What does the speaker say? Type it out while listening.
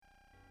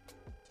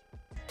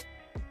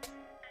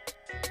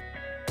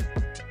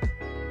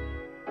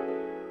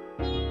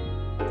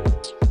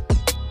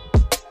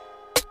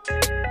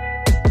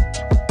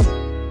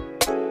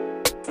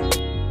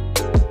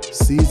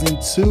Season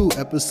 2,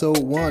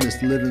 Episode 1. It's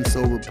the Living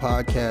Sober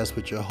Podcast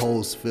with your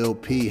host, Phil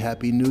P.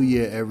 Happy New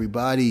Year,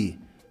 everybody.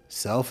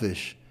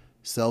 Selfish,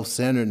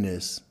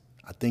 self-centeredness.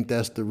 I think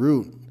that's the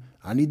root.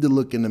 I need to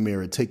look in the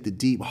mirror, take the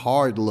deep,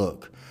 hard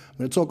look. I'm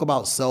going to talk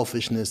about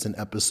selfishness in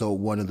Episode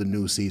 1 of the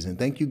new season.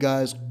 Thank you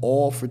guys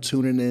all for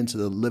tuning in to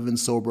the Living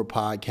Sober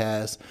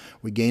Podcast.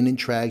 We're gaining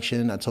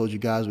traction. I told you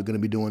guys we're going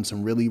to be doing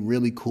some really,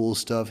 really cool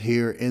stuff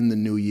here in the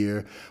new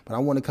year. But I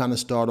want to kind of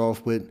start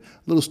off with a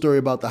little story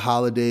about the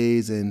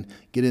holidays and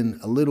get in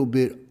a little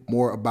bit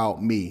more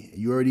about me.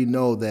 You already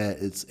know that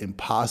it's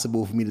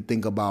impossible for me to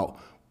think about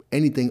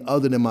anything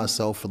other than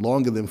myself for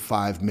longer than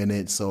 5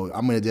 minutes. So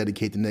I'm going to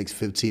dedicate the next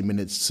 15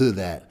 minutes to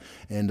that.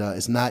 And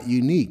it's not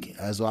unique.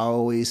 As I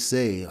always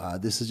say,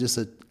 this is just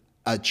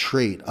a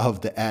trait of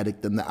the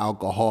addict and the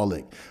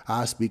alcoholic.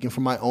 Speaking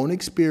from my own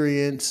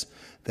experience,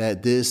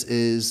 that this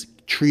is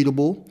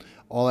treatable.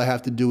 All I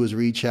have to do is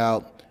reach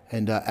out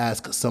and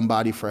ask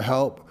somebody for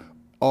help,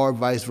 or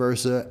vice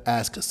versa,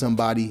 ask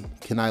somebody,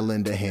 can I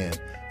lend a hand?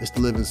 It's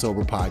the Living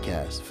Sober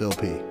Podcast. Phil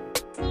P.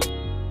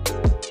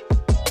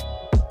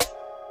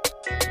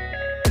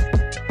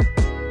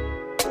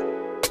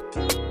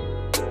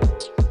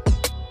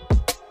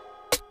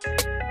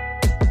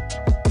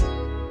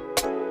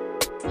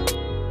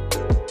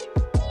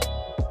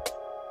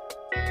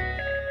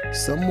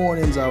 Some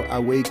mornings I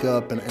wake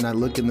up and I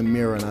look in the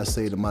mirror and I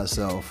say to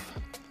myself,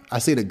 I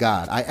say to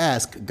God, I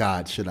ask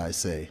God, should I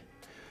say,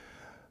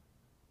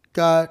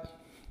 God,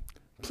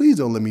 please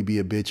don't let me be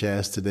a bitch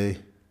ass today.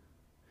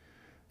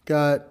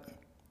 God,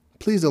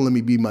 please don't let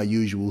me be my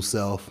usual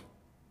self.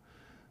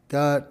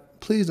 God,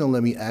 please don't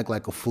let me act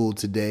like a fool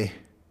today.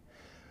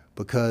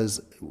 Because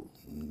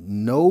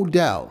no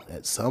doubt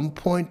at some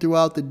point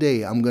throughout the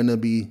day, I'm going to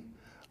be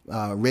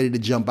ready to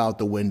jump out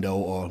the window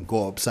or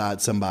go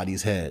upside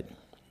somebody's head.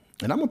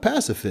 And I'm a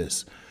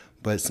pacifist,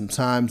 but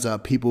sometimes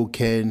people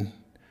can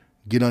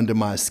get under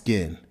my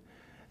skin.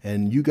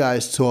 And you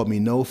guys taught me,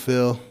 no,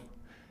 Phil,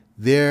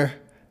 they're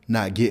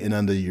not getting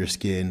under your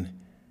skin.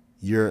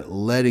 You're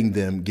letting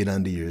them get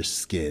under your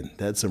skin.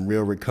 That's some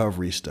real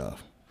recovery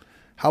stuff.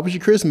 How was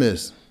your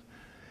Christmas?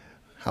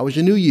 How was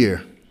your New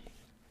Year?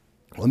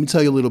 Let me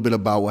tell you a little bit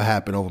about what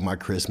happened over my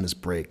Christmas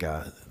break.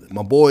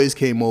 My boys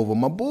came over.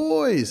 My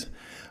boys.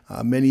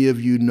 Many of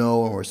you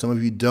know, or some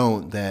of you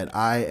don't, that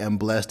I am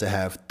blessed to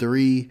have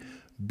 3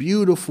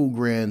 beautiful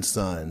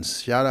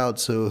grandsons. Shout out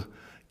to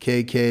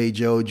KK,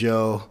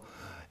 JoJo,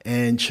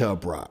 and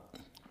Chub Rock.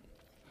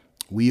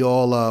 We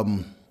all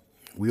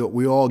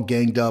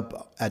ganged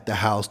up at the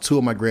house. 2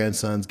 of my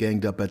grandsons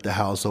ganged up at the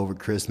house over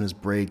Christmas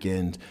break,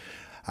 and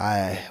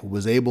I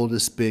was able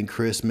to spend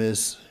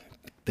Christmas,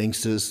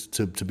 thanks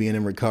to being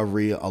in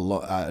recovery,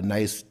 a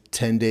nice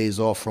 10 days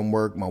off from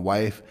work. My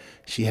wife,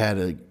 she had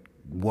a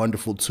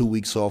wonderful 2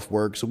 weeks off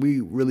work, so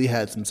we really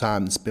had some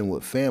time to spend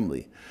with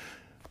family.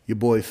 Your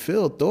boy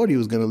Phil thought he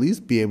was going to at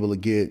least be able to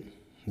get,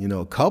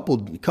 a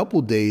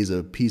couple days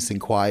of peace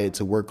and quiet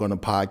to work on a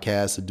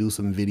podcast, to do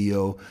some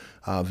video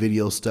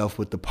stuff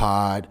with the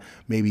pod,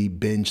 maybe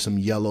binge some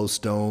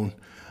Yellowstone.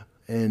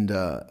 And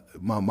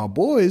my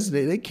boys,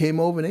 they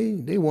came over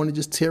and they want to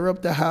just tear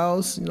up the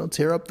house,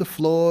 tear up the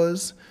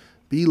floors,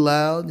 be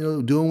loud,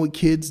 doing what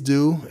kids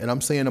do. And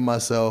I'm saying to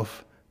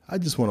myself, I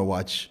just want to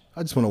watch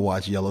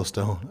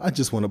Yellowstone. I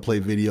just want to play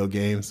video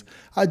games.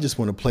 I just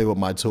want to play with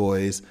my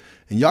toys.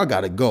 And y'all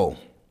got to go.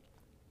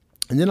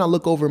 And then I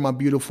look over at my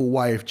beautiful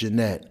wife,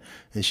 Jeanette,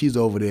 and she's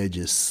over there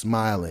just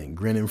smiling,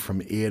 grinning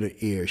from ear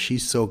to ear.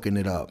 She's soaking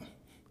it up.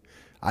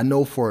 I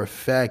know for a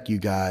fact, you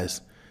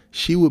guys,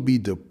 she would be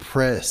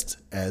depressed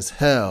as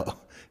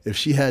hell if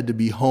she had to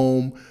be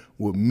home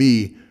with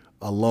me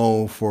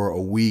alone for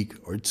a week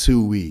or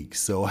 2 weeks.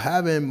 So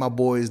having my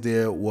boys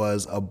there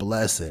was a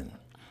blessing.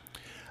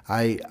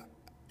 I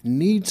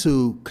need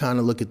to kind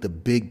of look at the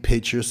big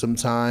picture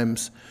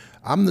sometimes.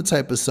 I'm the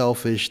type of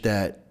selfish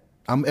that,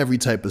 I'm every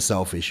type of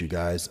selfish, you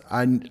guys.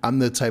 I'm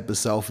the type of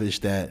selfish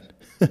that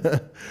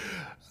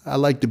I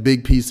like the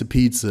big piece of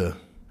pizza.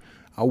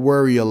 I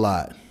worry a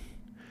lot.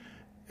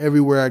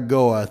 Everywhere I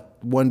go, I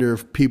wonder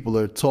if people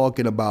are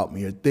talking about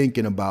me or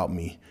thinking about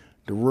me.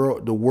 The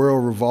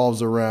world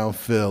revolves around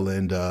Phil,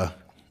 and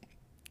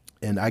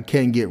I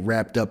can't get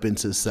wrapped up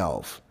into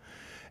self.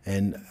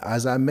 And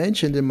as I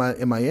mentioned in my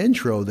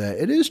intro, that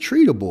it is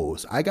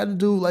treatable. I got to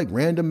do like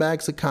random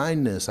acts of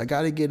kindness. I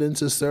got to get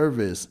into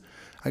service.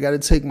 I got to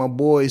take my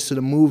boys to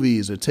the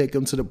movies or take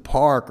them to the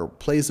park or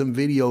play some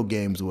video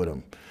games with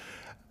them.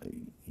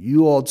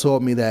 You all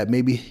taught me that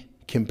maybe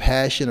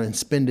compassion and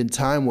spending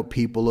time with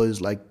people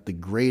is like the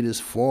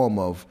greatest form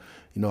of,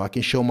 I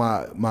can show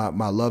my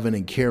loving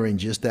and caring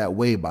just that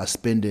way, by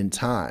spending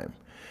time.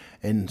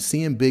 And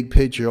seeing big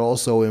picture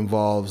also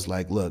involves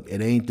like, look, it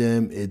ain't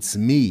them, it's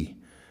me.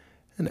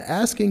 And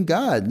asking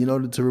God,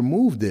 to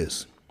remove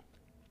this.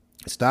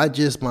 It's not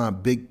just my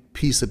big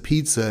piece of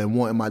pizza and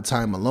wanting my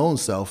time alone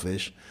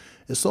selfish.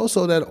 It's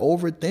also that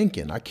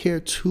overthinking. I care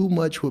too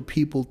much what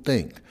people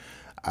think.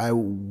 I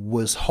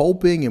was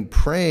hoping and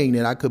praying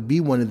that I could be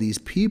one of these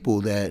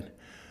people that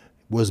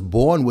was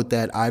born with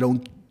that I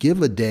don't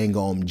give a dang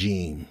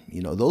gene.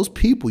 Those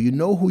people, you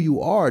know who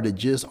you are, that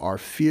just are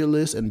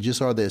fearless and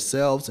just are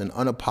themselves and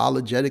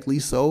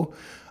unapologetically so.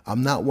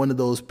 I'm not one of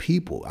those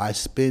people. I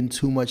spend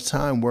too much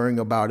time worrying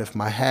about if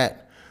my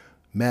hat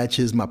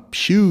matches my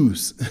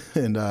shoes.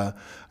 And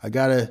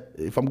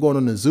if I'm going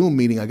on a Zoom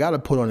meeting, I gotta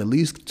put on at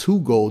least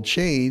 2 gold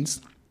chains.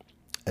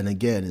 And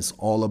again, it's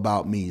all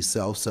about me,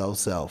 self, self,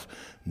 self.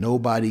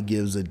 Nobody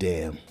gives a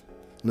damn.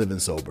 Living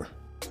sober.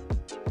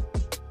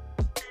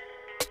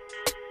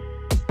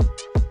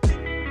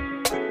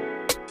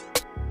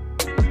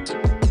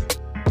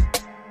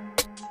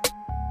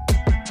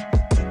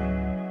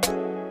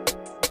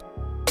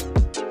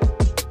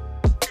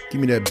 Give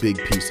me that big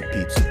piece of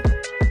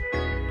pizza.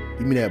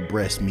 Give me that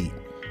breast meat.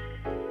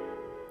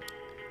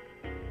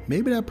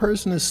 Maybe that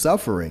person is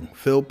suffering.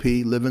 Phil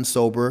P, Living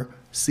Sober,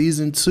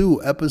 Season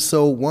 2,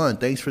 Episode 1.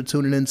 Thanks for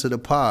tuning into the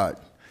pod.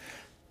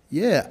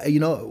 Yeah,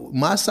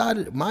 my side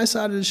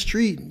of the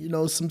street,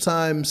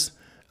 sometimes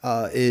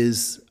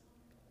is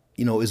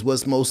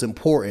what's most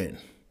important.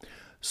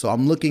 So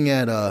I'm looking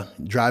at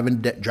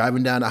driving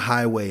down the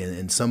highway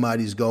and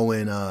somebody's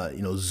going,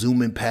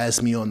 zooming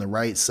past me on the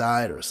right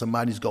side, or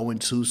somebody's going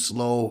too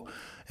slow,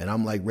 and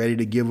I'm like ready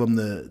to give them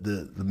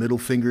the middle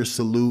finger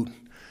salute.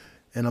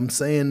 And I'm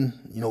saying,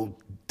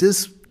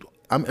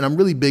 I'm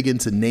really big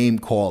into name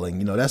calling.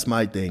 That's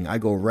my thing. I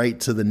go right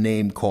to the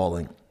name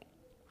calling.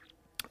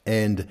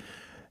 And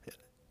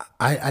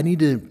I need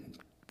to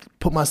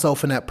put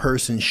myself in that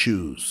person's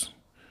shoes.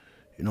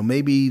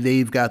 Maybe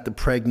they've got the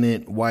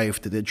pregnant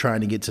wife that they're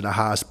trying to get to the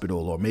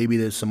hospital, or maybe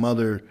there's some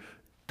other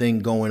thing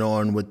going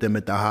on with them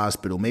at the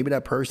hospital. Maybe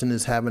that person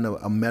is having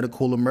a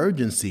medical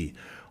emergency,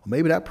 or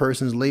maybe that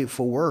person's late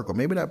for work, or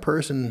maybe that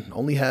person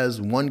only has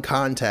one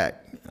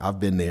contact. I've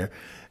been there.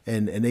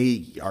 And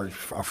they are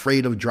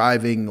afraid of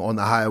driving on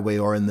the highway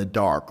or in the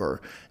dark,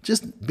 or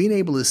just being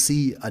able to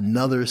see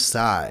another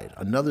side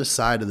of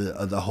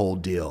the whole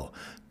deal.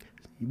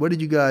 What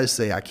did you guys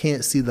say? I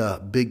can't see the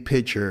big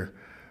picture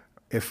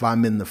if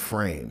I'm in the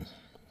frame.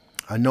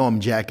 I know I'm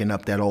jacking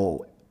up that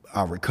old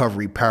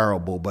recovery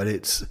parable, but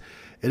it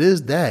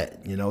is that,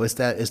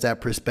 it's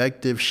that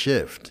perspective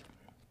shift.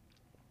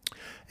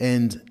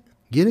 And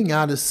getting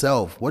out of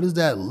self, what does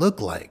that look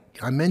like?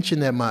 I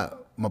mentioned that my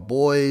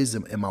boys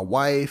and my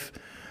wife,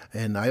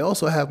 and I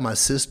also have my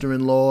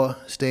sister-in-law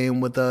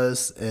staying with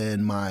us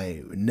and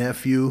my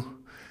nephew.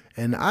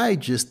 And I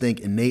just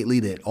think innately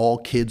that all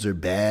kids are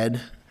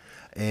bad,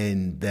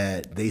 and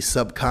that they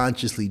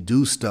subconsciously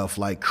do stuff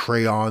like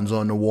crayons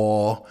on the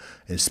wall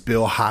and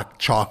spill hot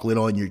chocolate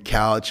on your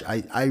couch.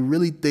 I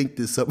really think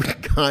that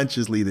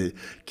subconsciously that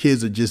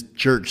kids are just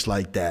jerks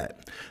like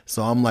that.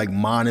 So I'm like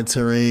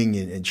monitoring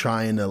and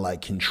trying to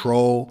like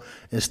control,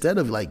 instead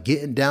of like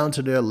getting down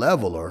to their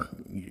level,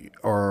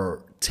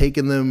 or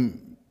taking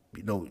them,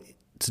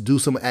 to do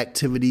some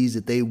activities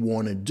that they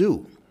want to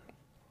do.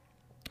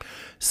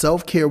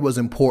 Self-care was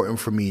important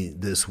for me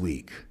this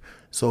week.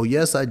 So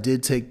yes, I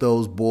did take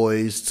those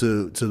boys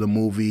to the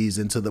movies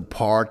and to the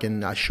park,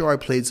 and I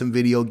played some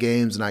video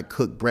games and I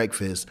cooked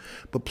breakfast.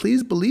 But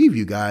please believe,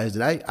 you guys,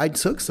 that I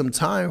took some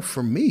time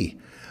for me.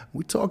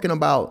 We're talking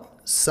about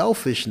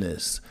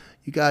selfishness.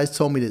 You guys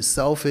told me that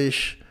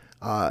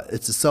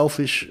it's a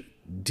selfish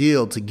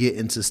deal to get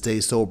into Stay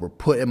Sober,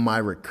 putting my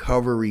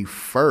recovery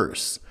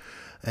first.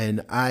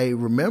 And I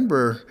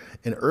remember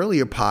in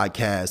earlier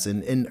podcasts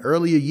and in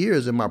earlier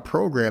years in my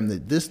program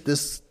that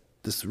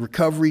this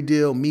recovery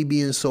deal, me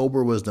being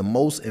sober, was the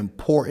most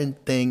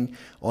important thing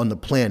on the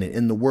planet,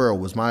 in the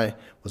world, was my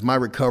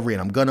recovery,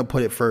 and I'm gonna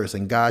put it first.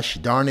 And gosh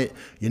darn it,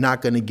 you're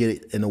not gonna get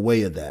it in the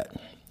way of that.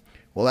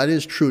 Well, that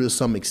is true to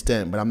some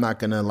extent, but I'm not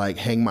gonna like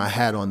hang my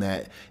hat on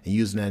that and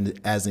use it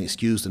as an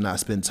excuse to not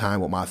spend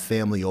time with my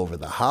family over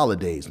the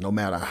holidays, no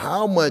matter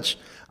how much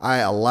I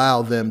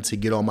allow them to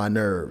get on my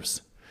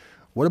nerves.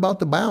 What about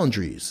the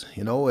boundaries,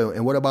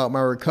 and what about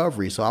my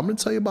recovery? So I'm gonna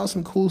tell you about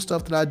some cool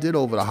stuff that I did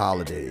over the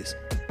holidays.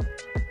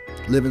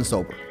 Living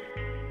sober.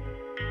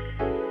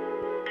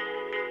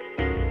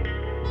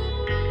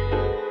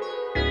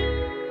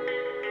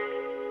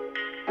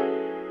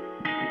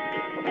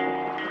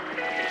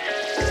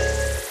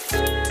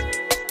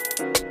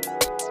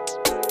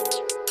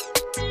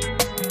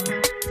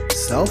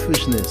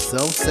 Selfishness,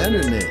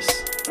 self-centeredness,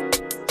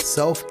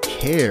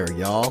 self-care,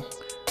 y'all.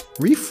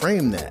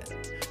 Reframe that.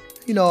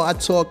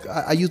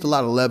 I use a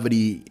lot of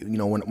levity,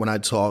 when I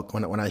talk,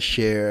 when I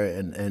share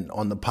and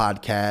on the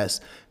podcast,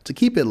 to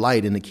keep it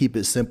light and to keep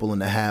it simple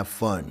and to have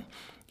fun.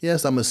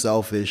 Yes, I'm a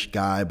selfish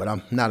guy, but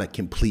I'm not a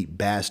complete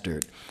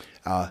bastard.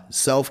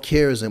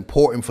 Self-care is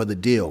important for the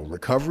deal.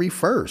 Recovery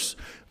first.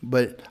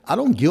 But I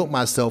don't guilt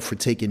myself for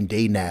taking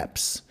day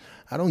naps.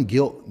 I don't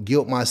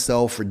guilt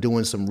myself for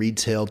doing some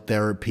retail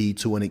therapy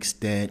to an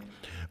extent,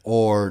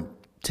 or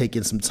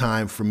taking some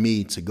time for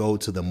me to go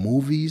to the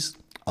movies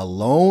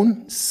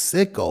alone.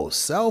 Sicko,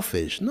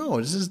 selfish. No,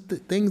 this is the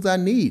things I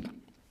need.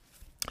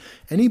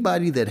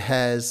 Anybody that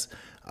has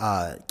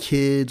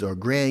kids or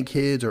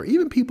grandkids, or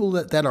even people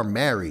that are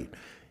married,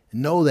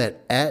 know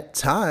that at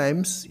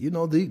times,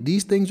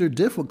 these things are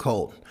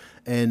difficult.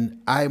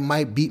 And I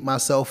might beat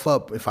myself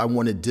up if I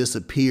want to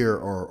disappear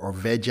or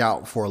veg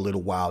out for a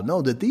little while.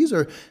 No, that these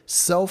are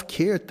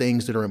self-care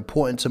things that are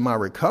important to my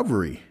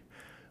recovery.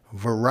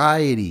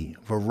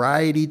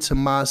 Variety to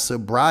my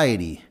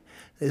sobriety.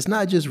 It's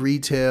not just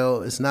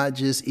retail. It's not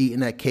just eating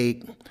that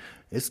cake.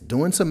 It's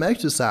doing some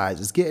exercise.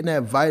 It's getting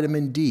that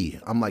vitamin D.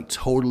 I'm like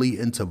totally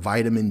into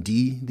vitamin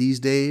D these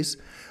days.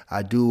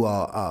 I do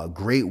a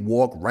great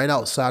walk right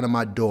outside of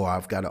my door.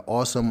 I've got an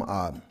awesome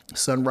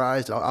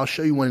sunrise. I'll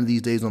show you one of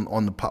these days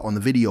on the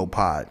video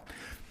pod.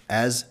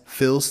 As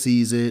Phil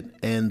Sees It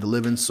and the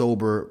Living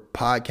Sober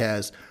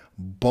podcast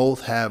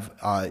both have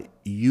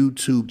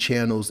YouTube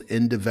channels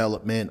in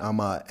development. I'm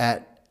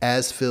at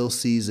As Phil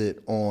Sees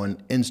It on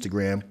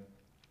Instagram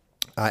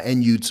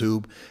and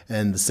YouTube,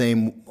 and the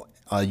same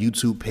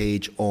YouTube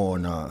page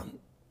on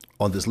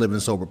this Living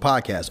Sober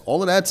podcast.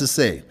 All of that to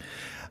say,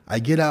 I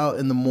get out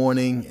in the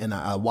morning and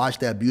I watch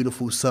that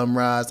beautiful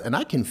sunrise, and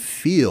I can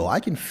feel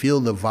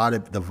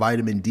the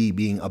vitamin D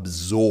being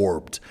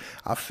absorbed.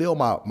 I feel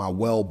my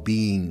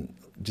well-being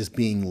just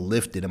being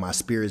lifted and my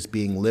spirits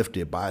being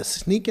lifted by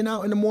sneaking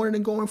out in the morning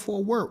and going for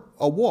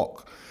a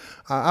walk.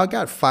 I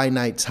got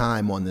finite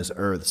time on this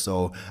earth,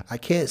 so I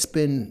can't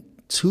spend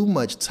too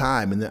much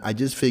time. And I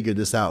just figured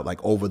this out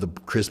like over the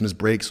Christmas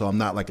break, so I'm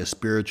not like a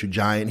spiritual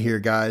giant here,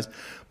 guys.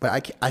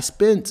 But I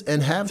spent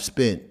and have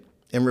spent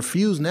and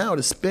refuse now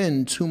to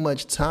spend too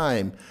much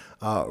time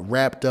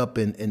wrapped up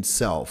in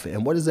self.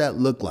 And what does that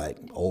look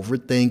like?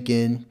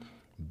 Overthinking,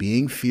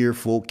 being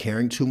fearful,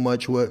 caring too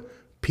much what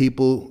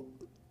people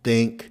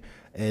think.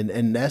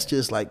 And that's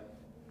just like,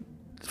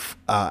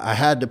 I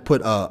had to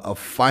put a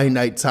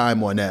finite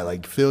time on that.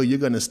 Like, Phil, you're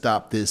going to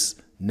stop this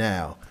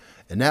now.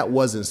 And that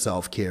wasn't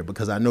self-care,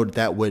 because I know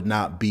that would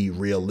not be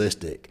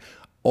realistic.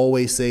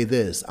 Always say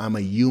this: I'm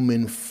a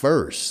human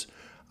first.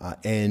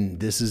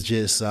 And this is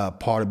just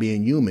part of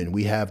being human.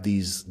 We have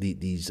these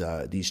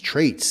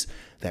traits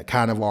that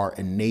kind of are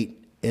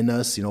innate in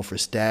us, for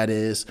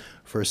status,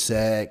 for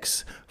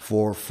sex,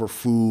 for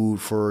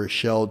food, for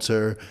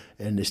shelter.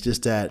 And it's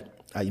just that,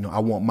 I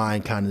want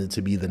mine kind of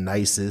to be the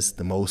nicest,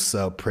 the most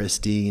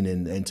pristine,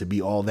 and to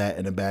be all that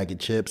in a bag of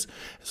chips.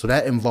 So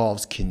that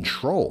involves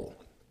control.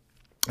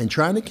 And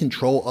trying to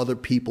control other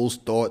people's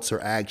thoughts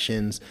or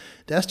actions,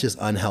 that's just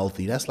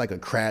unhealthy. That's like a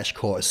crash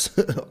course,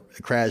 to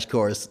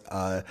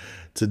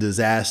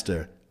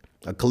disaster,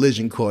 a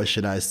collision course,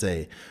 should I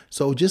say.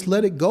 So just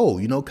let it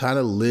go, kind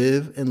of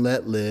live and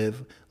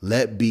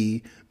let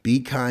be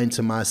kind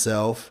to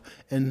myself.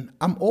 And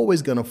I'm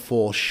always going to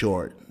fall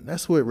short.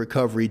 That's what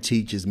recovery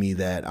teaches me,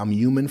 that I'm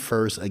human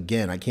first.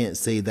 Again, I can't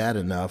say that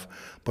enough.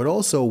 But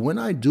also, when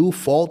I do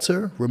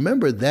falter,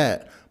 remember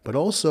that. But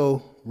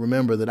also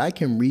remember that I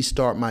can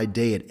restart my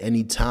day at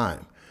any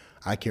time.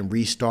 I can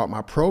restart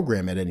my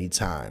program at any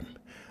time.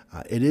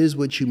 It is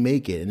what you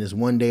make it, and it's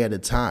one day at a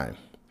time.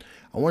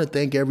 I want to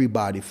thank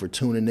everybody for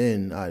tuning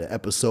in to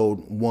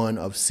episode 1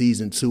 of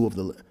season 2 of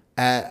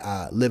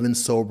the Living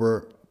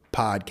Sober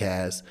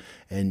podcast.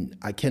 And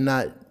I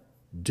cannot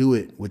do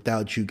it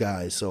without you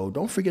guys. So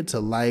don't forget to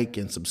like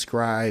and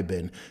subscribe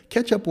and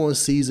catch up on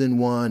season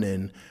 1.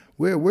 And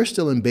we're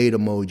still in beta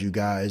mode, you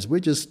guys. We're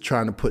just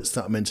trying to put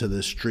something into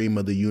the stream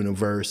of the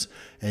universe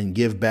and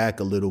give back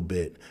a little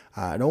bit.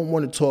 I don't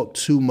want to talk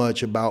too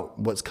much about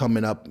what's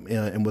coming up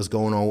and what's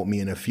going on with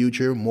me in the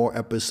future. More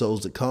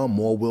episodes to come,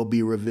 more will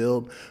be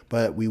revealed.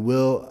 But we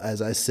will,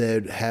 as I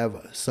said,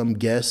 have some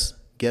guest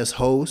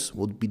hosts.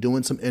 We'll be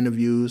doing some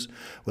interviews.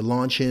 We're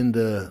launching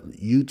the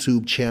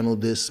YouTube channel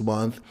this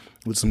month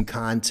with some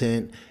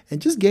content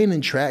and just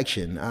gaining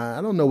traction.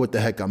 I don't know what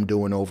the heck I'm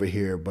doing over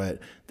here, but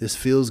this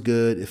feels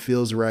good. It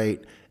feels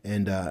right.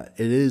 And it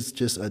is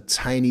just a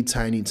tiny,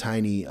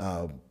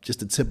 just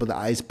the tip of the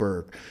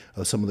iceberg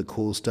of some of the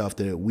cool stuff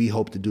that we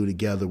hope to do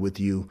together with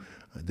you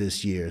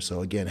this year.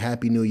 So again,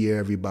 Happy New Year,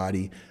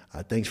 everybody.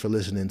 Thanks for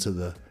listening to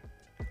the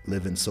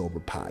Living Sober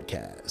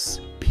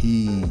podcast.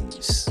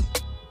 Peace.